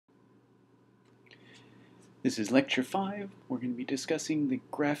This is Lecture 5. We're going to be discussing the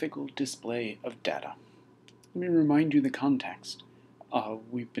graphical display of data. Let me remind you the context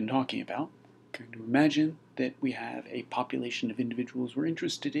we've been talking about. We're going to imagine that we have a population of individuals we're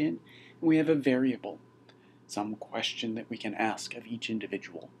interested in, and we have a variable, some question that we can ask of each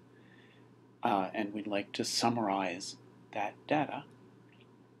individual. And we'd like to summarize that data.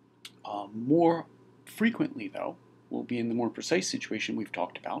 More frequently, though, we'll be in the more precise situation we've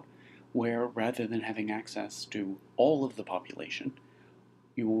talked about, where rather than having access to all of the population,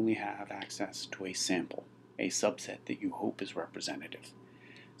 you only have access to a sample, a subset that you hope is representative.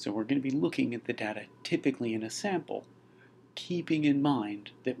 So we're going to be looking at the data typically in a sample, keeping in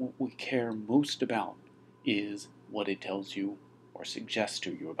mind that what we care most about is what it tells you or suggests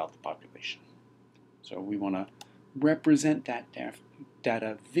to you about the population. So we want to represent that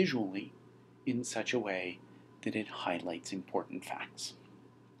data visually in such a way that it highlights important facts.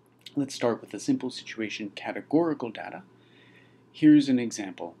 Let's start with a simple situation, categorical data. Here's an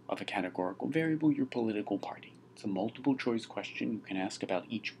example of a categorical variable, your political party. It's a multiple choice question you can ask about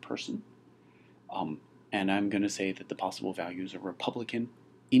each person. And I'm going to say that the possible values are Republican,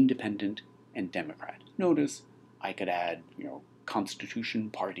 Independent, and Democrat. Notice I could add, Constitution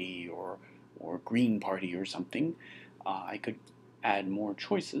Party or Green Party or something. I could add more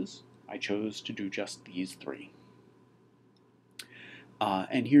choices. I chose to do just these three.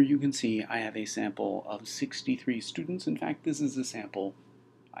 And here you can see I have a sample of 63 students. In fact, this is a sample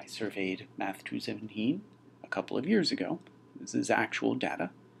I surveyed Math 217 a couple of years ago. This is actual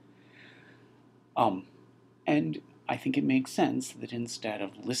data. And I think it makes sense that instead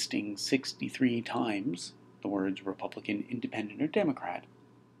of listing 63 times the words Republican, Independent, or Democrat,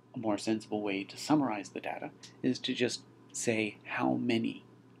 a more sensible way to summarize the data is to just say how many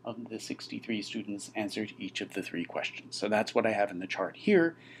of the 63 students answered each of the three questions. So that's what I have in the chart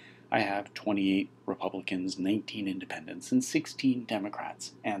here. I have 28 Republicans, 19 Independents, and 16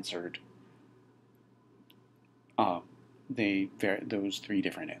 Democrats answered those three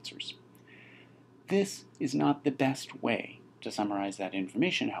different answers. This is not the best way to summarize that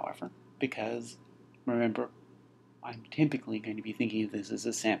information, however, because remember, I'm typically going to be thinking of this as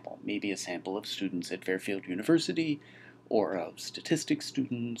a sample, maybe a sample of students at Fairfield University, or of statistics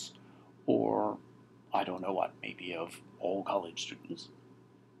students, or I don't know what, maybe of all college students.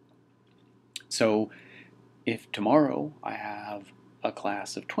 So if tomorrow I have a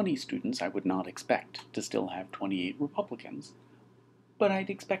class of 20 students, I would not expect to still have 28 Republicans, but I'd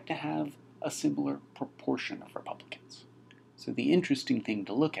expect to have a similar proportion of Republicans. So the interesting thing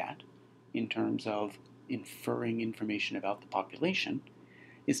to look at in terms of inferring information about the population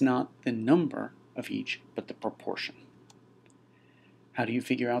is not the number of each, but the proportion. How do you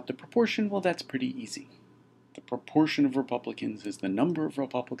figure out the proportion? Well, that's pretty easy. The proportion of Republicans is the number of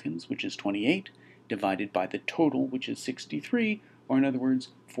Republicans, which is 28, divided by the total, which is 63, or in other words,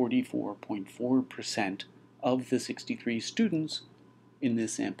 44.4% of the 63 students in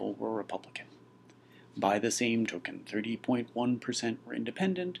this sample were Republican. By the same token, 30.1% were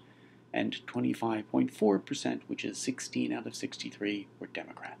Independent, and 25.4%, which is 16 out of 63, were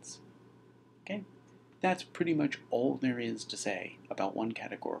Democrats. Okay? That's pretty much all there is to say about one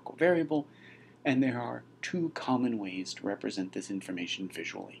categorical variable, and there are two common ways to represent this information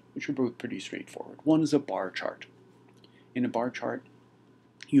visually, which are both pretty straightforward. One is a bar chart. In a bar chart,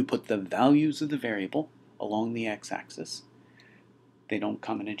 you put the values of the variable along the x-axis. They don't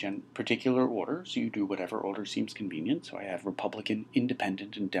come in a particular order, so you do whatever order seems convenient. So I have Republican,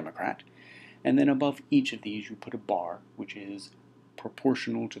 Independent, and Democrat. And then above each of these, you put a bar, which is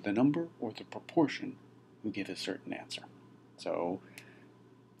proportional to the number or the proportion who give a certain answer. So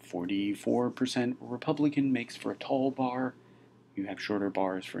 44% Republican makes for a tall bar. You have shorter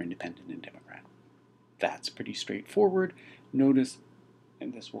bars for Independent and Democrat. That's pretty straightforward. Notice,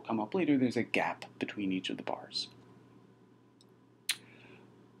 and this will come up later, there's a gap between each of the bars.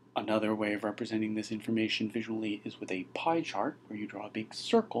 Another way of representing this information visually is with a pie chart, where you draw a big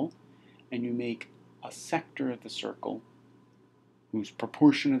circle and you make a sector of the circle whose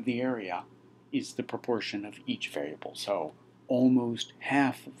proportion of the area is the proportion of each variable. So almost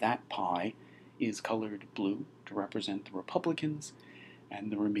half of that pie is colored blue to represent the Republicans, and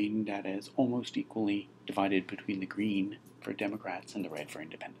the remaining data is almost equally divided between the green for Democrats and the red for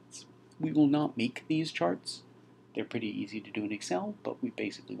Independents. We will not make these charts. They're pretty easy to do in Excel, but we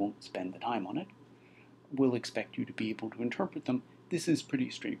basically won't spend the time on it. We'll expect you to be able to interpret them. This is pretty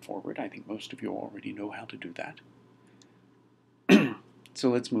straightforward. I think most of you already know how to do that. So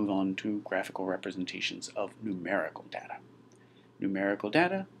let's move on to graphical representations of numerical data. Numerical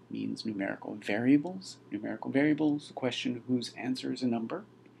data means numerical variables. Numerical variables, a question whose answer is a number.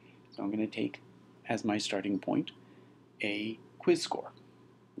 So I'm going to take as my starting point a quiz score.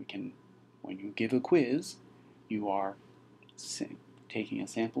 When you give a quiz, you are taking a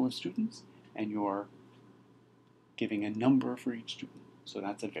sample of students and you're giving a number for each student. So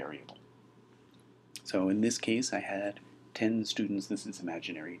that's a variable. So in this case, I had 10 students. This is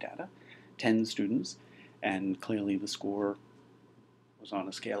imaginary data. 10 students, and clearly the score was on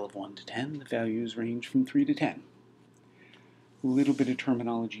a scale of 1 to 10. The values range from 3 to 10. A little bit of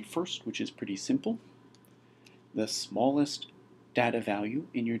terminology first, which is pretty simple. The smallest data value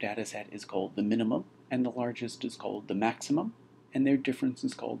in your data set is called the minimum, and the largest is called the maximum, and their difference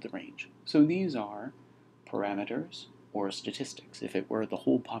is called the range. So these are parameters or statistics. If it were the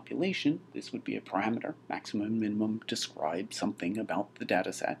whole population, this would be a parameter. Maximum and minimum describe something about the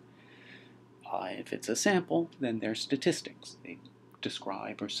data set. If it's a sample, then they're statistics. They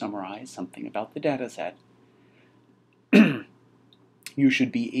describe or summarize something about the data set. You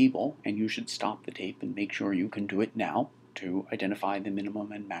should be able, and you should stop the tape and make sure you can do it now, to identify the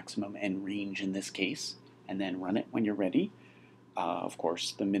minimum and maximum and range in this case, and then run it when you're ready. Of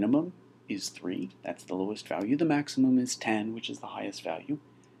course, the minimum is 3, that's the lowest value. The maximum is 10, which is the highest value.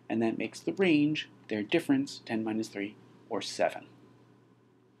 And that makes the range, their difference, 10 minus 3, or 7.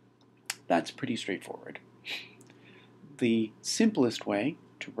 That's pretty straightforward. The simplest way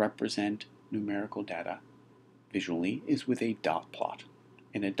to represent numerical data visually is with a dot plot.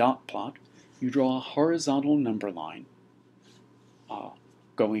 In a dot plot, you draw a horizontal number line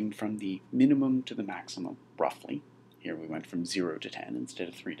going from the minimum to the maximum, roughly. Here we went from 0 to 10 instead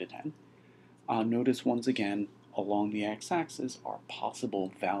of 3 to 10. Notice once again, along the x-axis are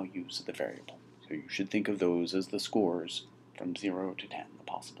possible values of the variable. So you should think of those as the scores from 0 to 10, the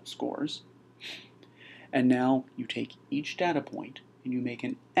possible scores. And now you take each data point and you make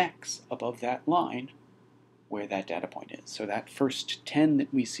an X above that line where that data point is. So that first 10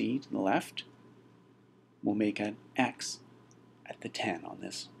 that we see to the left, we'll make an X at the 10 on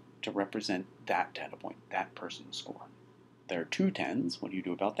this to represent that data point, that person's score. There are 2 10s. What do you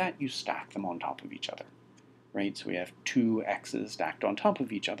do about that? You stack them on top of each other, right? So we have 2 X's stacked on top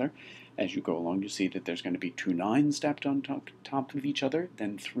of each other. As you go along, you see that there's going to be 2 9s stacked on top of each other,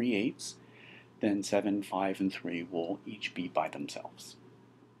 then 3 8s, then 7, 5, and 3 will each be by themselves.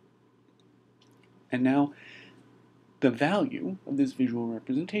 And now, the value of this visual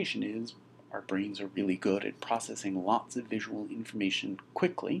representation is our brains are really good at processing lots of visual information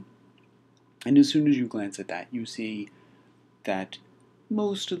quickly. And as soon as you glance at that, you see that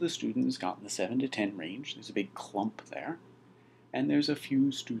most of the students got in the 7 to 10 range. There's a big clump there. And there's a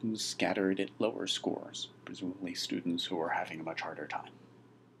few students scattered at lower scores, presumably students who are having a much harder time.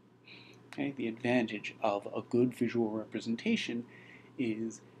 Okay, the advantage of a good visual representation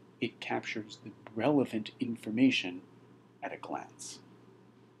is it captures the relevant information at a glance,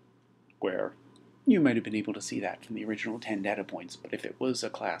 where you might have been able to see that from the original 10 data points, but if it was a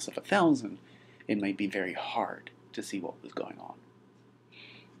class of 1,000, it might be very hard to see what was going on.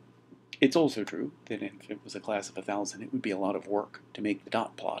 It's also true that if it was a class of 1,000, it would be a lot of work to make the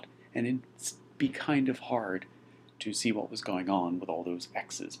dot plot, and it'd be kind of hard to see what was going on with all those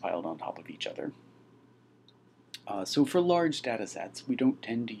X's piled on top of each other. So for large data sets, we don't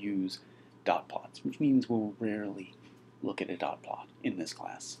tend to use dot plots, which means we'll rarely look at a dot plot in this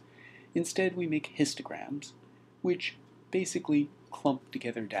class. Instead, we make histograms, which basically clump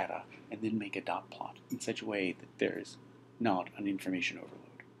together data and then make a dot plot in such a way that there's not an information overload.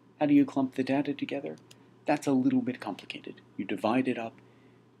 How do you clump the data together? That's a little bit complicated. You divide it up,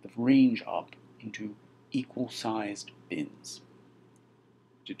 the range up, into equal-sized bins.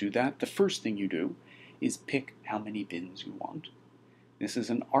 To do that, the first thing you do is pick how many bins you want. This is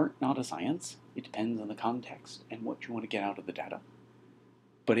an art, not a science. It depends on the context and what you want to get out of the data.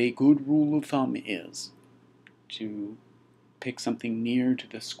 But a good rule of thumb is to pick something near to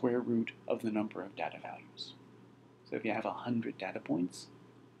the square root of the number of data values. So if you have 100 data points,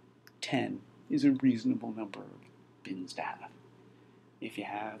 10 is a reasonable number of bins to have. If you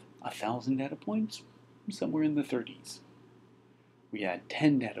have 1,000 data points, somewhere in the 30s. We had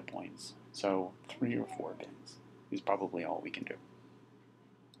 10 data points, so 3 or 4 bins is probably all we can do.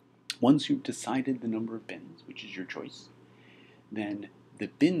 Once you've decided the number of bins, which is your choice, then the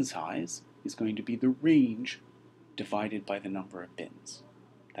bin size is going to be the range divided by the number of bins.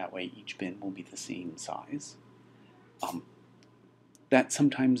 That way each bin will be the same size. That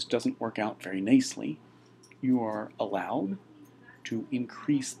sometimes doesn't work out very nicely. You are allowed to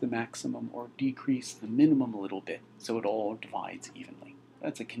increase the maximum or decrease the minimum a little bit so it all divides evenly.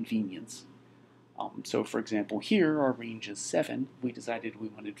 That's a convenience. So for example, here our range is 7. We decided we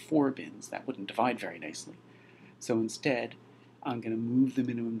wanted 4 bins. That wouldn't divide very nicely. So instead, I'm going to move the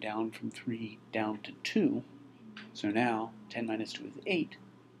minimum down from 3 down to 2. So now 10 minus 2 is 8,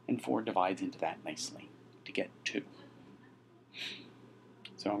 and 4 divides into that nicely to get 2.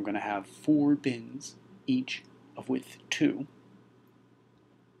 So I'm going to have 4 bins, each of width 2.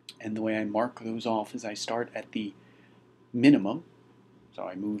 And the way I mark those off is I start at the minimum, so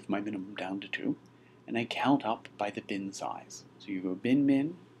I move my minimum down to 2, and I count up by the bin size. So you go bin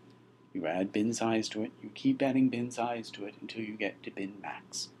min, you add bin size to it, you keep adding bin size to it until you get to bin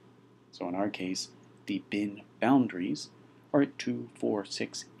max. So in our case, the bin boundaries are at 2, 4,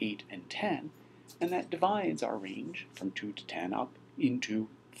 6, 8, and 10, and that divides our range from 2 to 10 up into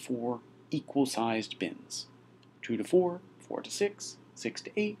 4 equal-sized bins. 2 to 4, 4 to 6, 6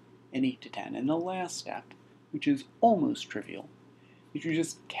 to 8, and 8 to 10. And the last step, which is almost trivial, is you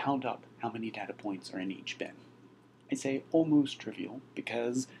just count up how many data points are in each bin. I say almost trivial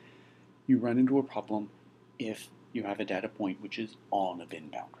because you run into a problem if you have a data point which is on a bin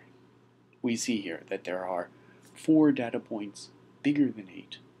boundary. We see here that there are 4 data points bigger than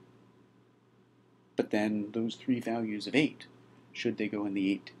 8, but then those 3 values of 8, should they go in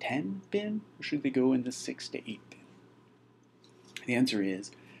the 8 to 10 bin, or should they go in the 6 to 8 bin? The answer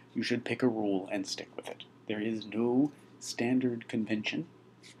is, you should pick a rule and stick with it. There is no standard convention.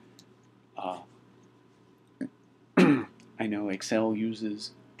 I know Excel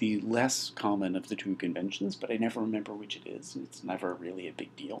uses the less common of the 2 conventions, but I never remember which it is. It's never really a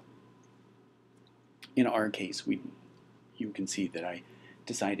big deal. In our case, you can see that I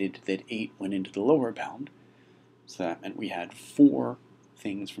decided that 8 went into the lower bound, so that meant we had 4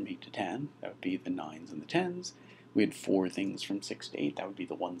 things from 8 to 10, that would be the 9s and the 10s. We had 4 things from 6 to 8, that would be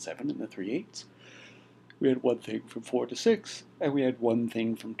the 1, 7, and the 3, 8s. We had 1 thing from 4 to 6, and we had 1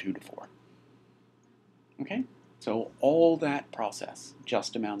 thing from 2 to 4. Okay? So all that process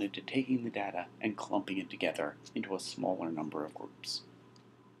just amounted to taking the data and clumping it together into a smaller number of groups.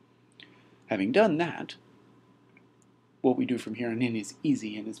 Having done that, what we do from here on in is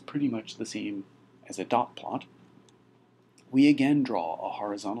easy and is pretty much the same as a dot plot. We again draw a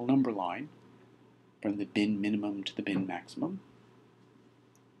horizontal number line from the bin minimum to the bin maximum.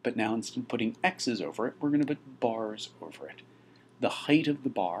 But now instead of putting X's over it, we're going to put bars over it. The height of the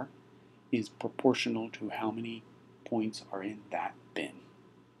bar is proportional to how many points are in that bin.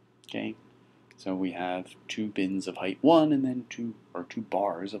 Okay? So we have 2 bins of height 1 and then 2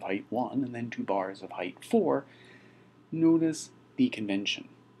 bars of height 1 and then 2 bars of height 4. Notice the convention.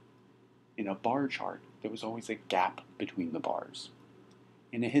 In a bar chart, there was always a gap between the bars.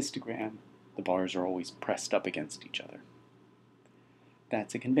 In a histogram, the bars are always pressed up against each other.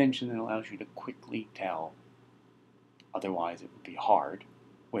 That's a convention that allows you to quickly tell, otherwise it would be hard,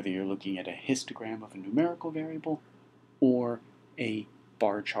 whether you're looking at a histogram of a numerical variable or a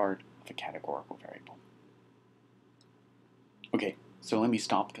bar chart of a categorical variable. Okay, so let me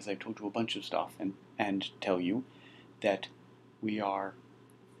stop because I've told you a bunch of stuff and tell you that we are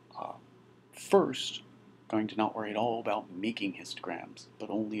first going to not worry at all about making histograms, but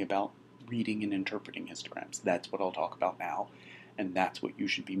only about reading and interpreting histograms. That's what I'll talk about now, and that's what you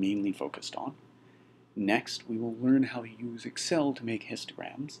should be mainly focused on. Next, we will learn how to use Excel to make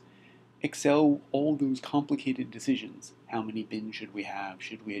histograms. Excel, all those complicated decisions, how many bins should we have,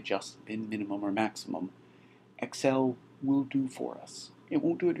 should we adjust bin minimum or maximum, Excel will do for us. It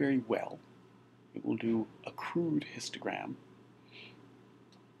won't do it very well. It will do a crude histogram,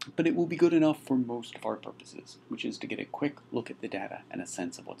 but it will be good enough for most of our purposes, which is to get a quick look at the data and a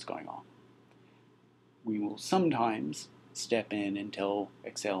sense of what's going on. We will sometimes step in and tell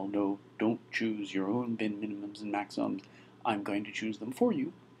Excel, no, don't choose your own bin minimums and maximums, I'm going to choose them for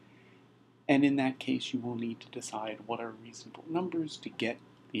you. And in that case, you will need to decide what are reasonable numbers to get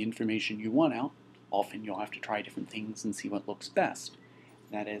the information you want out. Often you'll have to try different things and see what looks best.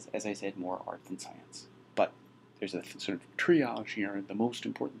 That is, as I said, more art than science. But there's a sort of triage here. The most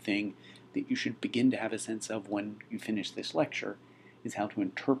important thing that you should begin to have a sense of when you finish this lecture is how to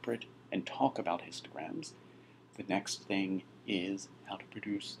interpret and talk about histograms. The next thing is how to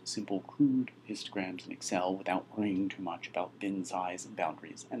produce simple, crude histograms in Excel without worrying too much about bin size and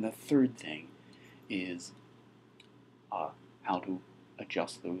boundaries. And the third thing is how to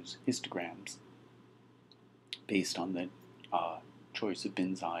adjust those histograms based on the choice of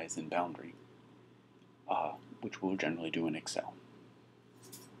bin size and boundary, which we'll generally do in Excel.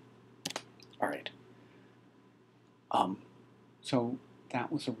 All right. So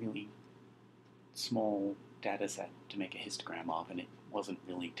that was a really small data set to make a histogram of, and it wasn't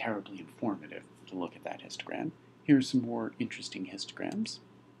really terribly informative to look at that histogram. Here's some more interesting histograms.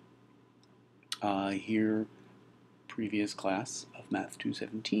 Here, previous class of Math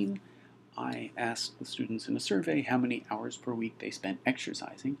 217, I asked the students in a survey how many hours per week they spent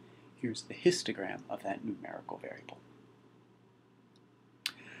exercising. Here's the histogram of that numerical variable.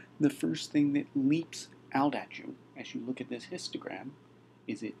 The first thing that leaps out at you as you look at this histogram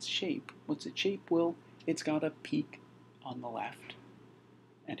is its shape. What's its shape? Well, it's got a peak on the left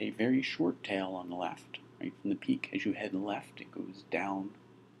and a very short tail on the left. Right from the peak, as you head left, it goes down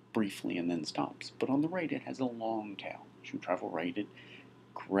briefly and then stops. But on the right, it has a long tail. As you travel right, it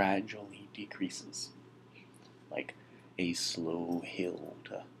gradually decreases, like a slow hill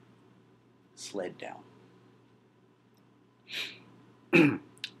to sled down.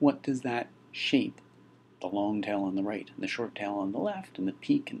 What does that shape, the long tail on the right and the short tail on the left and the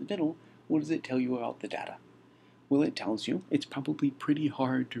peak in the middle, what does it tell you about the data? Well, it tells you it's probably pretty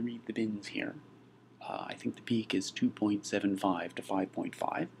hard to read the bins here. I think the peak is 2.75 to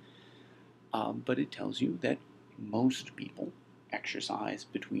 5.5, but it tells you that most people exercise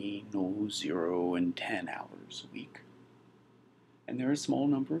between 0 and 10 hours a week. And there are a small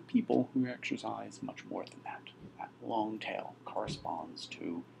number of people who exercise much more than that. That long tail corresponds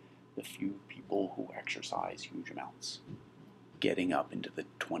to the few people who exercise huge amounts, getting up into the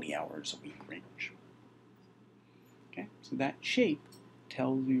 20 hours a week range. Okay, so that shape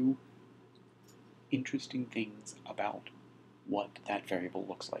tells you interesting things about what that variable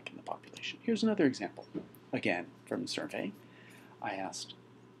looks like in the population. Here's another example. Again, from a survey, I asked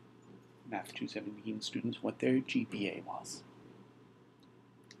Math 217 students what their GPA was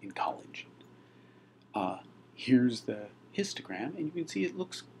in college. Here's the histogram, and you can see it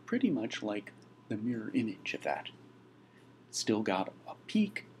looks pretty much like the mirror image of that. It's still got a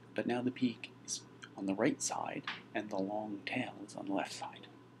peak, but now the peak is on the right side, and the long tail is on the left side.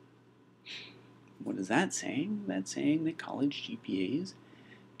 What is that saying? That's saying that college GPAs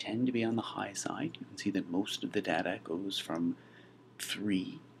tend to be on the high side. You can see that most of the data goes from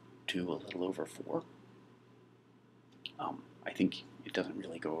 3 to a little over 4. I think it doesn't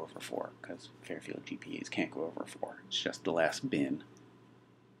really go over 4 because Fairfield GPAs can't go over 4. It's just the last bin.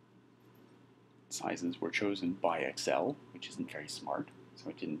 Sizes were chosen by Excel, which isn't very smart,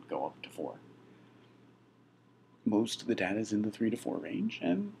 so it didn't go up to 4. Most of the data is in the 3 to 4 range,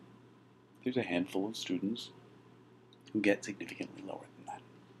 and there's a handful of students who get significantly lower than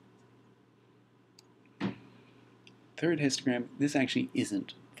that. Third histogram, this actually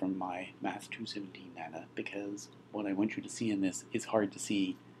isn't from my Math 217 data, because what I want you to see in this is hard to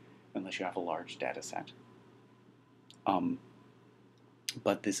see unless you have a large data set.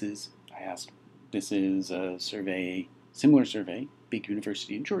 But this is a survey, similar survey, big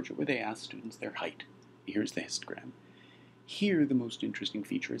university in Georgia, where they asked students their height. Here's the histogram. Here, the most interesting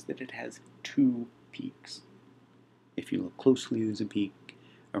feature is that it has 2 peaks. If you look closely, there's a peak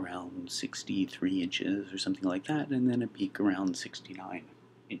around 63 inches or something like that, and then a peak around 69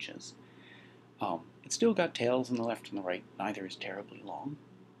 inches. It's still got tails on the left and the right. Neither is terribly long.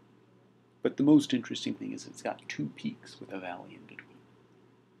 But the most interesting thing is it's got 2 peaks with a valley in between.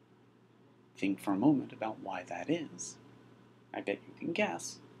 Think for a moment about why that is. I bet you can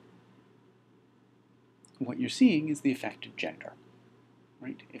guess. What you're seeing is the effect of gender,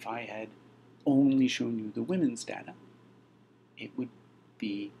 right? If I had only shown you the women's data, it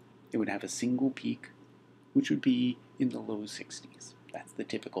would have a single peak, which would be in the low 60s. That's the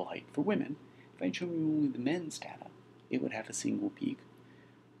typical height for women. If I'd shown you only the men's data, it would have a single peak,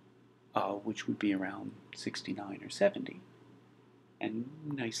 which would be around 69 or 70, and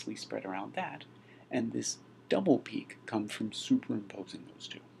nicely spread around that. And this double peak comes from superimposing those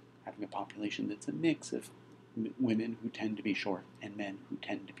two, having a population that's a mix of women who tend to be short and men who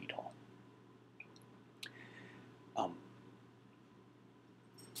tend to be tall.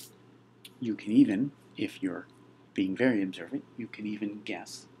 You can even, if you're being very observant, you can even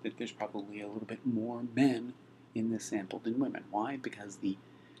guess that there's probably a little bit more men in this sample than women. Why? Because the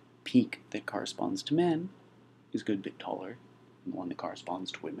peak that corresponds to men is a good bit taller than the one that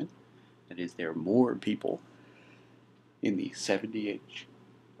corresponds to women. That is, there are more people in the 70-inch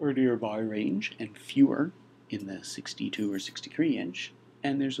or nearby range and fewer in the 62 or 63 inch,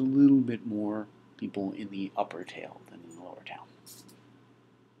 and there's a little bit more people in the upper tail than in the lower tail.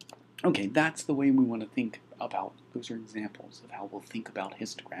 Okay, that's the way we want to think about, those are examples of how we'll think about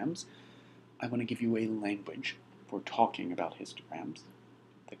histograms. I want to give you a language for talking about histograms,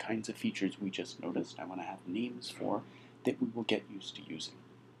 the kinds of features we just noticed. I want to have names for that we will get used to using.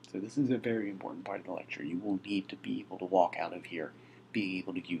 So this is a very important part of the lecture. You will need to be able to walk out of here being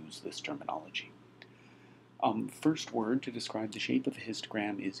able to use this terminology. First word to describe the shape of a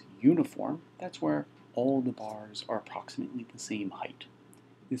histogram is uniform. That's where all the bars are approximately the same height.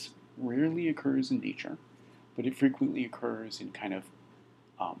 This rarely occurs in nature, but it frequently occurs in kind of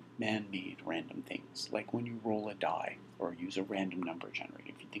man-made random things, like when you roll a die or use a random number generator.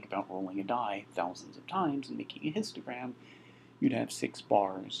 If you think about rolling a die thousands of times and making a histogram, you'd have 6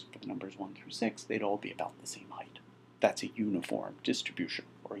 bars for the numbers 1 through 6. They'd all be about the same height. That's a uniform distribution,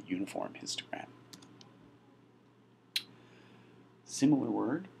 or a uniform histogram. Similar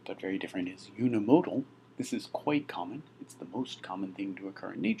word, but very different, is unimodal. This is quite common. It's the most common thing to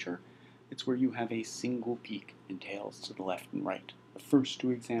occur in nature. It's where you have a single peak and tails to the left and right. The first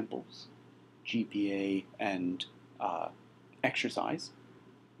two examples, GPA and exercise,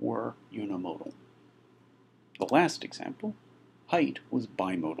 were unimodal. The last example, height, was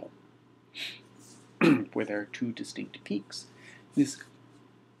bimodal, where there are two distinct peaks. This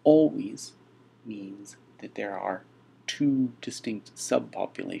always means that there are two distinct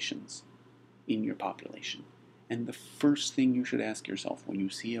subpopulations in your population. And the first thing you should ask yourself when you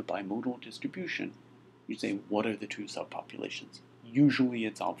see a bimodal distribution, you say, what are the two subpopulations? Usually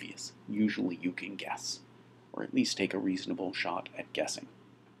it's obvious. Usually you can guess, or at least take a reasonable shot at guessing.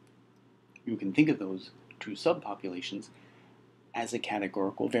 You can think of those two subpopulations as a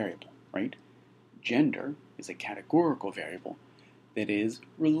categorical variable, right? Gender is a categorical variable that is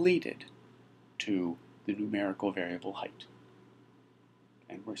related to the numerical variable height.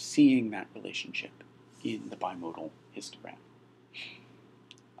 And we're seeing that relationship in the bimodal histogram.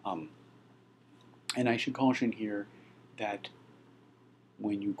 And I should caution here that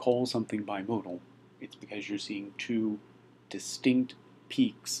when you call something bimodal, it's because you're seeing two distinct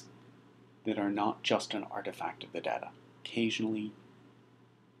peaks that are not just an artifact of the data. Occasionally,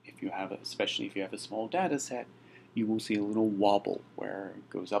 especially if you have a small data set, you will see a little wobble where it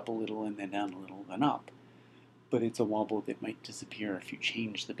goes up a little and then down a little, then up. But it's a wobble that might disappear if you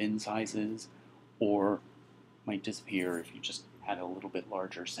change the bin sizes, or might disappear if you just had a little bit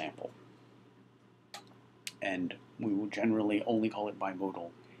larger sample. And we will generally only call it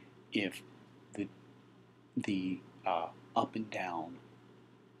bimodal if the up and down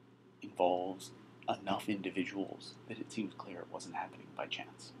involves enough individuals that it seems clear it wasn't happening by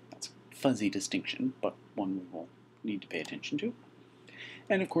chance. That's a fuzzy distinction, but one we will need to pay attention to.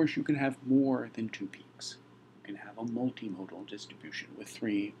 And of course, you can have more than two peaks. You can have a multimodal distribution with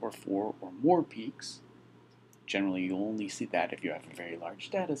 3 or 4 or more peaks. Generally, you'll only see that if you have a very large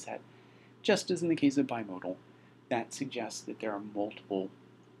data set. Just as in the case of bimodal, that suggests that there are multiple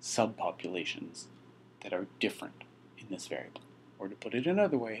subpopulations that are different in this variable. Or to put it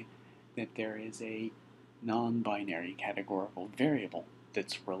another way, that there is a non-binary categorical variable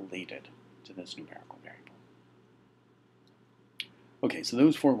that's related to this numerical variable. Okay, so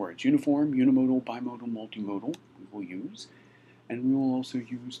those 4 words, uniform, unimodal, bimodal, multimodal, we will use. And we will also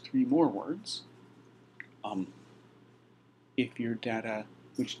use 3 more words if your data,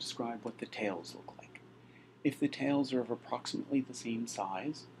 which describe what the tails look like. If the tails are of approximately the same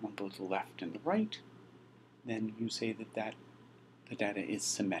size on both the left and the right, then you say that the data is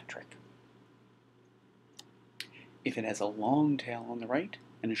symmetric. If it has a long tail on the right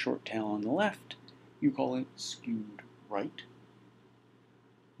and a short tail on the left, you call it skewed right.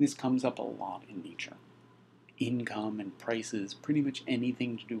 This comes up a lot in nature. Income and prices, pretty much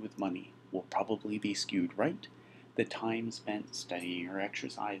anything to do with money, will probably be skewed right. The time spent studying or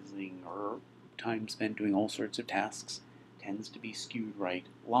exercising or time spent doing all sorts of tasks tends to be skewed right.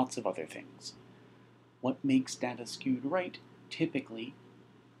 Lots of other things. What makes data skewed right? Typically,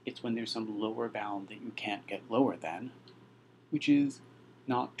 it's when there's some lower bound that you can't get lower than, which is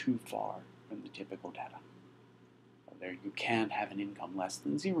not too far from the typical data. There you can have an income less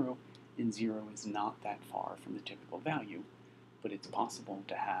than 0, and 0 is not that far from the typical value, but it's possible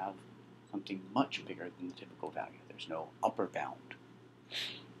to have something much bigger than the typical value. There's no upper bound.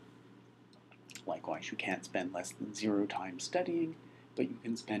 Likewise, you can't spend less than 0 time studying, but you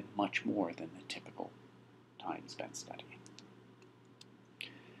can spend much more than the typical time spent studying.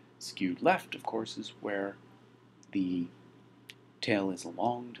 Skewed left, of course, is where the tail is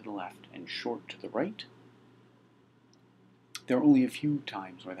long to the left and short to the right. There are only a few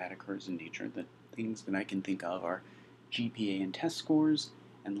times where that occurs in nature. The things that I can think of are GPA and test scores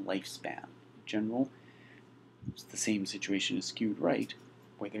and lifespan. In general, it's the same situation as skewed right,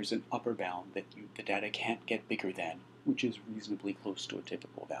 where there's an upper bound that the data can't get bigger than, which is reasonably close to a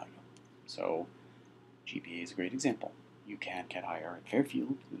typical value. So GPA is a great example. You can't get higher at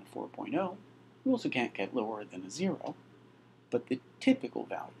Fairfield than a 4.0. You also can't get lower than a 0, but the typical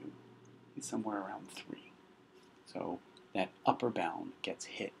value is somewhere around 3. So that upper bound gets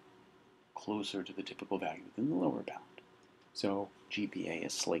hit closer to the typical value than the lower bound. So GPA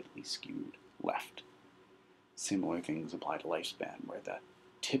is slightly skewed left. Similar things apply to lifespan, where the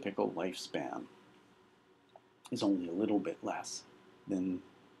typical lifespan is only a little bit less than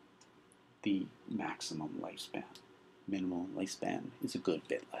the maximum lifespan. Minimum lifespan is a good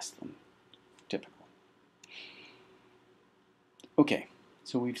bit less than typical. Okay,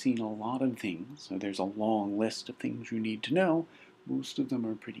 so we've seen a lot of things. So there's a long list of things you need to know. Most of them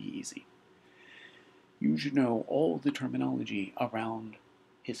are pretty easy. You should know all the terminology around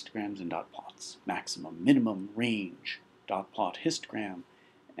histograms and dot plots. Maximum, minimum, range, dot plot, histogram,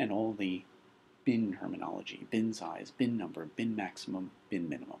 and all the bin terminology. Bin size, bin number, bin maximum, bin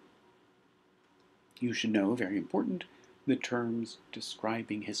minimum. You should know, very important, the terms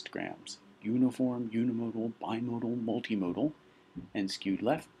describing histograms. Uniform, unimodal, bimodal, multimodal, and skewed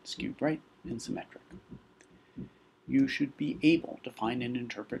left, skewed right, and symmetric. You should be able to find and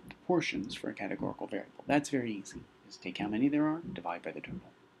interpret proportions for a categorical variable. That's very easy. Just take how many there are, divide by the total.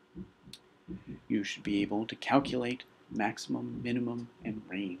 You should be able to calculate maximum, minimum, and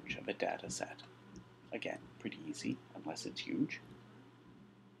range of a data set. Again, pretty easy, unless it's huge.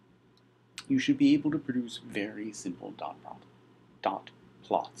 You should be able to produce very simple dot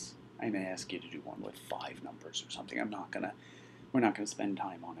plots. I may ask you to do one with 5 numbers or something. We're not gonna spend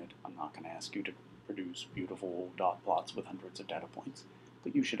time on it. I'm not gonna ask you to produce beautiful dot plots with hundreds of data points,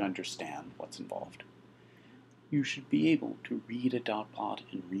 but you should understand what's involved. You should be able to read a dot plot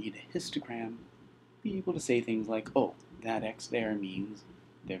and read a histogram, be able to say things like, oh, that X there means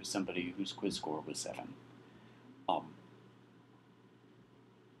there's somebody whose quiz score was 7.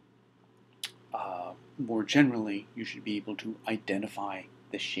 More generally, you should be able to identify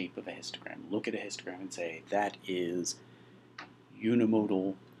the shape of a histogram. Look at a histogram and say, that is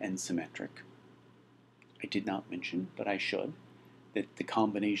unimodal and symmetric. I did not mention, but I should, that the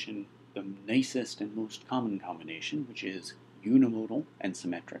combination, the nicest and most common combination, which is unimodal and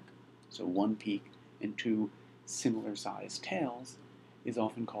symmetric, so one peak and 2 similar sized tails, is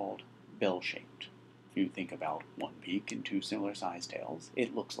often called bell-shaped. If you think about one peak and 2 similar sized tails,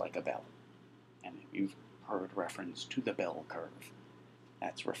 it looks like a bell. And if you've heard reference to the bell curve,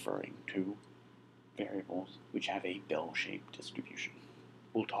 that's referring to variables which have a bell-shaped distribution.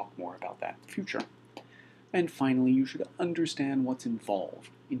 We'll talk more about that in the future. And finally, you should understand what's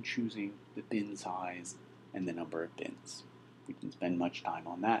involved in choosing the bin size and the number of bins. We didn't spend much time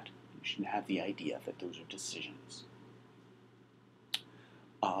on that. You should have the idea that those are decisions.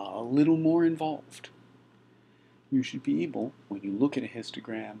 A little more involved. You should be able, when you look at a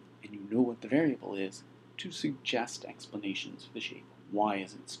histogram and you know what the variable is, to suggest explanations for the shape. Why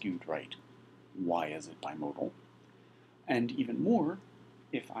is it skewed right? Why is it bimodal? And even more,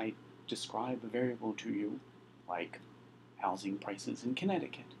 if I describe a variable to you, like housing prices in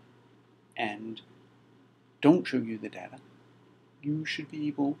Connecticut, and don't show you the data, you should be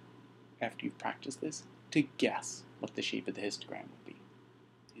able, after you've practiced this, to guess what the shape of the histogram would be.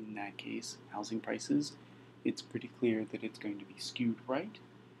 In that case, housing prices, it's pretty clear that it's going to be skewed right.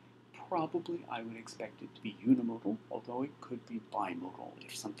 Probably I would expect it to be unimodal, although it could be bimodal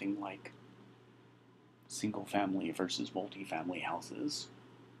if something like single family versus multifamily houses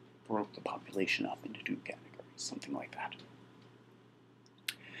broke the population up into 2 categories, something like that.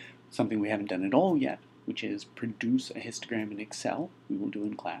 Something we haven't done at all yet, which is produce a histogram in Excel, we will do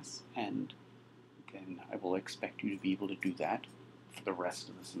in class, and then I will expect you to be able to do that for the rest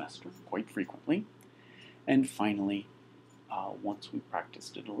of the semester quite frequently. And finally, once we've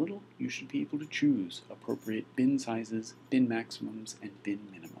practiced it a little, you should be able to choose appropriate bin sizes, bin maximums, and bin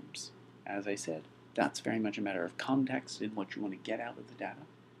minimums. As I said, that's very much a matter of context and what you want to get out of the data,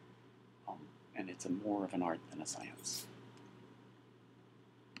 and it's more of an art than a science.